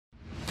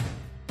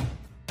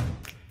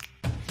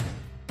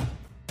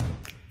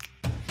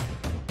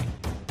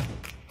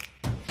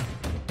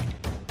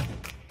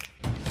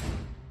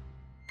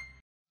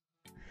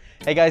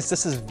Hey guys,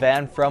 this is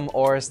Van from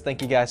AORUS.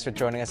 Thank you guys for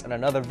joining us in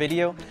another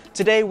video.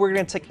 Today we're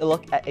going to take a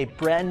look at a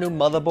brand new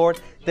motherboard.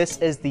 This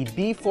is the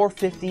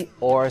B450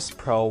 AORUS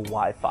Pro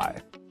Wi-Fi.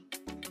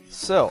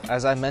 So,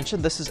 as I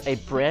mentioned, this is a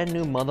brand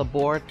new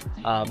motherboard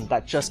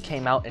that just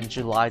came out in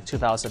July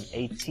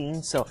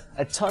 2018. So,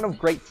 a ton of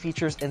great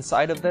features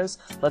inside of this.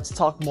 Let's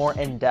talk more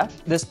in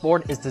depth. This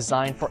board is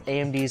designed for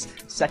AMD's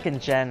 2nd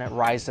gen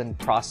Ryzen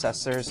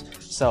processors.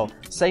 So,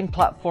 same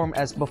platform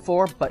as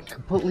before, but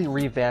completely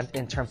revamped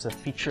in terms of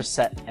feature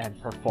set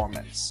and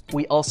performance.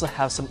 We also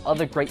have some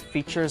other great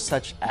features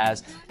such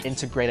as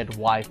integrated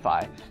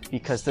Wi-Fi.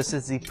 Because this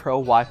is the Pro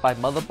Wi-Fi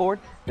motherboard,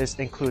 this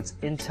includes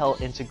Intel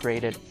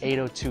integrated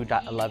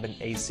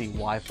 802.11ac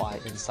Wi-Fi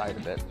inside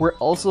of it. We're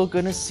also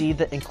going to see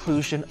the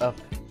inclusion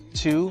of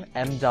 2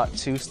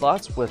 M.2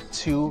 slots with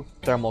 2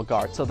 thermal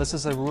guards. So this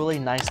is a really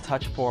nice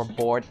touch for a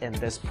board in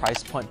this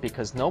price point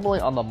because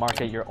normally on the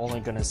market you're only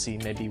going to see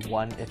maybe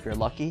 1 if you're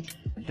lucky.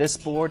 This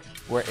board,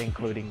 we're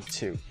including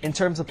 2. In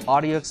terms of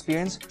audio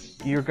experience,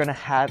 you're going to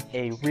have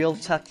a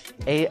Realtek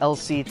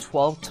ALC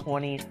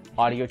 1220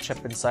 audio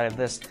chip inside of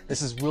this.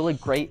 This is really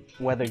great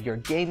whether you're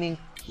gaming,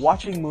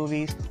 watching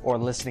movies, or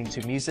listening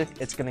to music.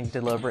 It's going to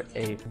deliver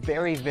a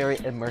very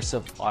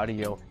immersive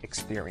audio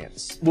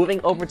experience.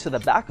 Moving over to the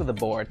back of the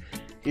board,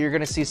 you're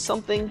going to see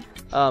something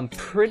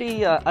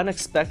pretty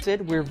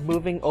unexpected. We're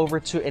moving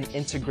over to an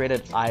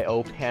integrated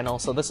I/O panel.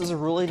 So this is a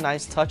really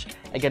nice touch,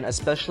 again,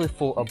 especially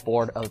for a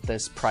board of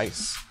this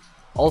price.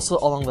 Also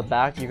along the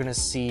back, you're going to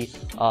see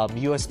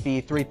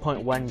USB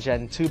 3.1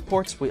 Gen 2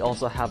 ports. We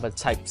also have a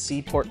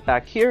Type-C port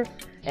back here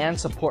and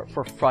support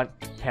for front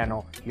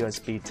panel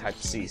USB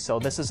Type-C. So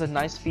this is a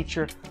nice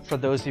feature for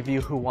those of you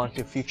who want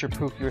to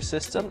future-proof your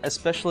system,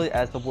 especially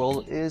as the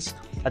world is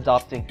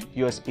adopting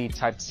USB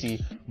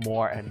Type-C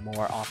more and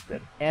more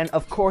often. And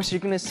of course, you're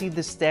going to see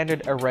the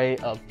standard array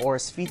of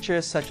AORUS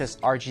features such as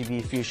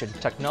RGB fusion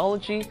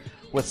technology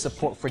with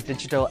support for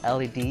digital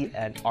LED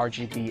and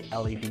RGB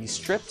LED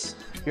strips.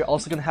 You're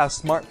also going to have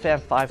Smart Fan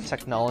 5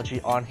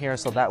 technology on here,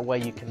 so that way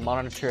you can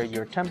monitor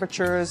your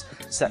temperatures,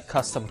 set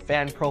custom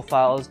fan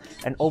profiles,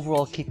 and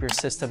overall keep your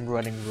system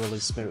running really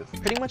smooth.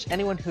 Pretty much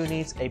anyone who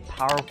needs a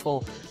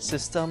powerful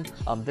system,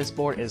 this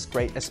board is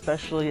great,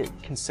 especially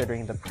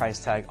considering the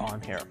price tag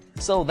on here.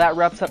 So that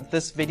wraps up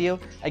this video.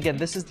 Again,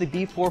 this is the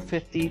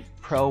B450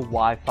 Pro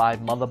Wi-Fi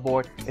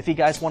motherboard. If you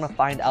guys want to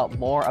find out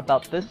more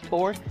about this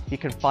board, you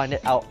can find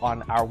it out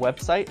on our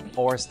website,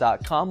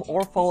 AORUS.com,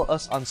 or follow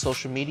us on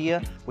social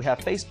media. We have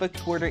Facebook,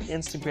 Twitter,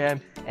 Instagram,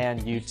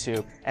 and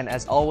YouTube. And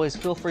as always,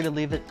 feel free to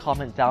leave a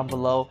comment down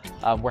below.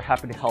 We're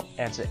happy to help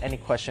answer any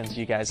questions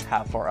you guys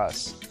have for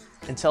us.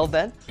 Until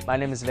then, my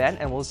name is Van,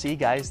 and we'll see you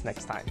guys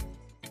next time.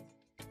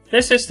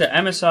 This is the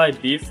MSI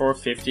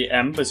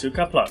B450M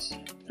Bazooka Plus,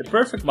 the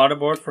perfect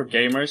motherboard for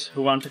gamers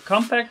who want a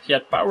compact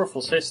yet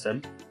powerful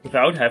system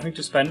without having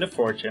to spend a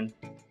fortune.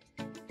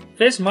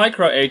 This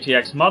micro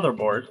ATX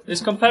motherboard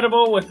is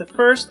compatible with the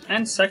 1st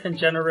and 2nd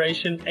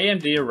generation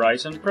AMD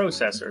Ryzen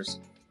processors.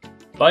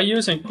 By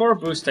using Core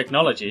Boost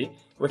technology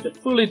with a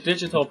fully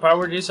digital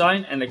power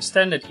design and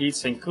extended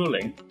heatsink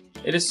cooling,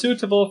 it is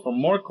suitable for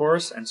more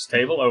cores and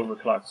stable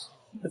overclocks.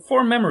 The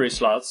 4 memory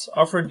slots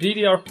offer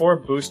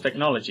DDR4 boost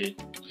technology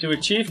to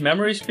achieve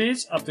memory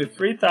speeds up to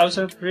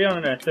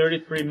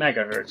 3333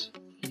 MHz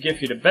to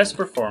give you the best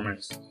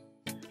performance.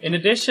 In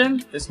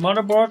addition, this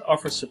motherboard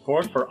offers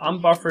support for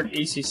unbuffered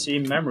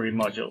ECC memory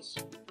modules.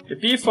 The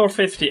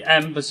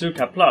B450M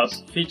Bazooka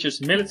Plus features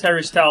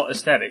military-style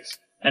aesthetics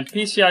and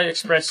PCI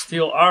Express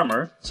steel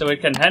armor, so it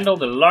can handle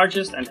the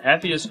largest and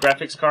heaviest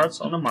graphics cards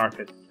on the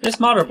market. This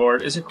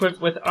motherboard is equipped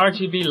with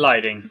RGB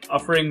lighting,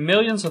 offering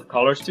millions of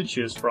colors to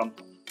choose from.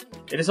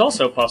 It is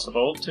also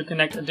possible to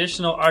connect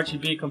additional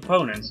RGB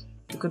components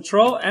to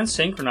control and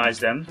synchronize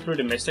them through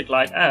the Mystic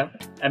Light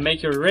app and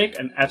make your rig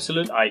an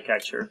absolute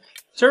eye-catcher.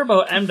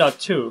 Turbo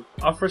M.2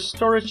 offers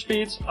storage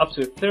speeds up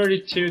to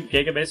 32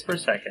 gigabits per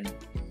second.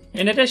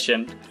 In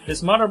addition,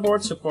 this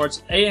motherboard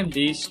supports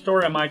AMD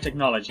StoreMI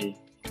technology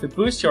to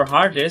boost your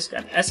hard disk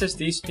and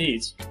SSD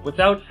speeds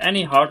without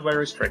any hardware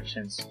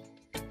restrictions.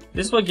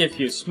 This will give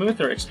you a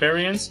smoother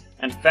experience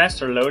and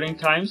faster loading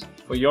times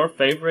for your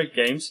favorite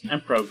games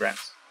and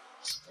programs.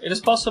 It is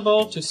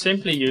possible to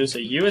simply use a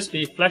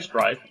USB flash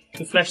drive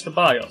to flash the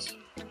BIOS,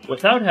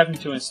 without having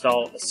to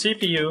install a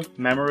CPU,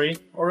 memory,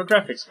 or a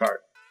graphics card.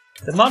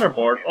 The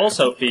motherboard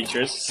also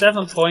features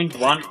 7.1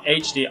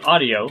 HD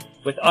audio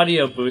with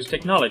Audio Boost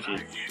technology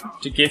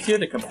to give you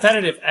the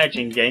competitive edge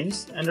in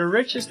games and the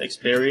richest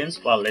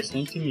experience while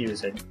listening to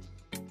music.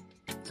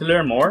 To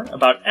learn more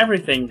about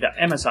everything the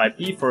MSI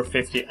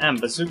B450M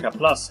Bazooka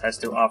Plus has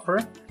to offer,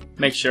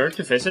 make sure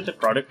to visit the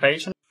product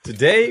page.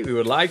 Today we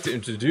would like to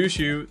introduce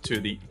you to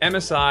the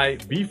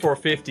MSI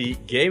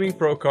B450 Gaming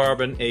Pro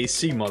Carbon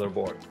AC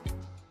motherboard.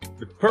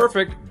 The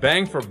perfect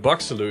bang for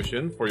buck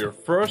solution for your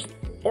 1st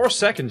or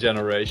 2nd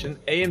generation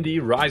AMD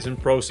Ryzen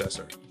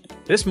processor.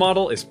 This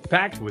model is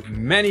packed with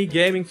many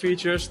gaming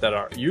features that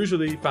are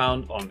usually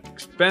found on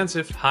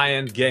expensive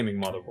high-end gaming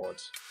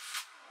motherboards.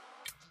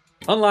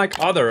 Unlike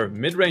other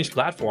mid-range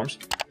platforms,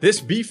 this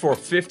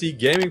B450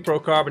 Gaming Pro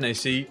Carbon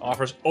AC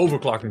offers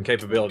overclocking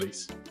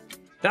capabilities.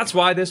 That's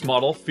why this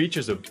model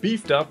features a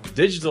beefed up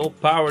digital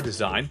power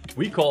design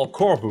we call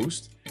Core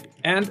Boost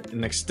and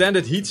an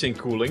extended heatsink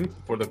cooling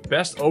for the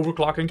best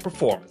overclocking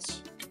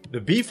performance. The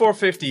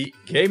B450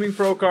 Gaming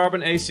Pro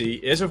Carbon AC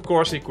is of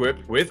course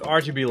equipped with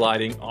RGB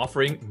lighting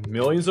offering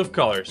millions of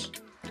colors.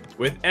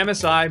 With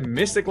MSI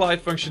Mystic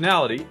Light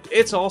functionality,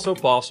 it's also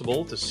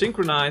possible to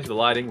synchronize the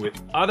lighting with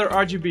other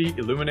RGB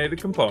illuminated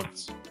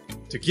components.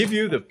 To give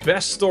you the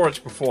best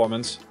storage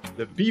performance,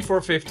 the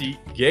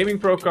B450 Gaming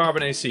Pro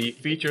Carbon AC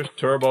features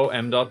Turbo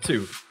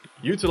M.2,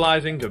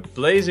 utilizing the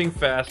blazing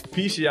fast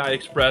PCI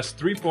Express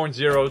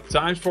 3.0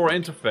 x4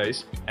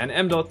 interface and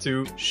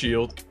M.2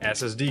 Shield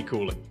SSD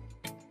cooling.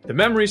 The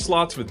memory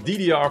slots with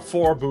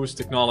DDR4 boost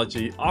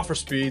technology offer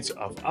speeds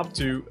of up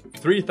to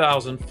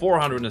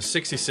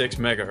 3466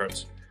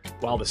 MHz,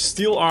 while the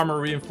steel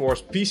armor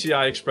reinforced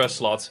PCI Express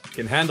slots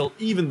can handle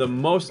even the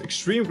most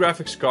extreme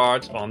graphics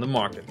cards on the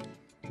market.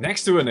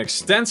 Next to an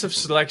extensive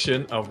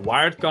selection of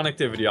wired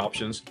connectivity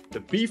options, the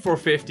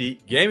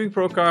B450 Gaming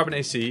Pro Carbon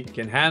AC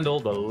can handle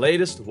the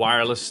latest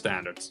wireless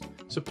standards,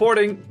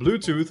 supporting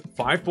Bluetooth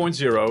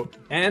 5.0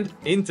 and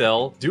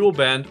Intel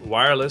dual-band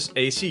wireless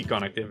AC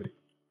connectivity.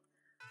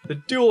 The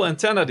dual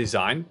antenna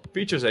design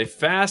features a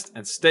fast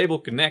and stable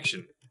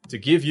connection to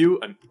give you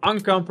an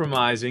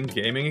uncompromising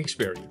gaming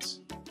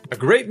experience. A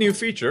great new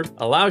feature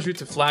allows you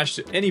to flash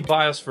to any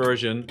BIOS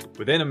version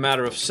within a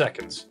matter of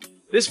seconds.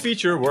 This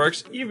feature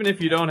works even if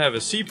you don't have a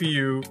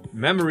CPU,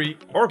 memory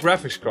or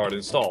graphics card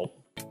installed.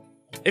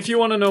 If you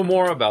want to know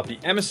more about the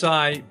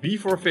MSI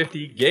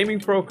B450 Gaming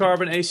Pro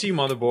Carbon AC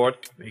motherboard,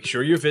 make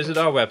sure you visit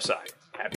our website.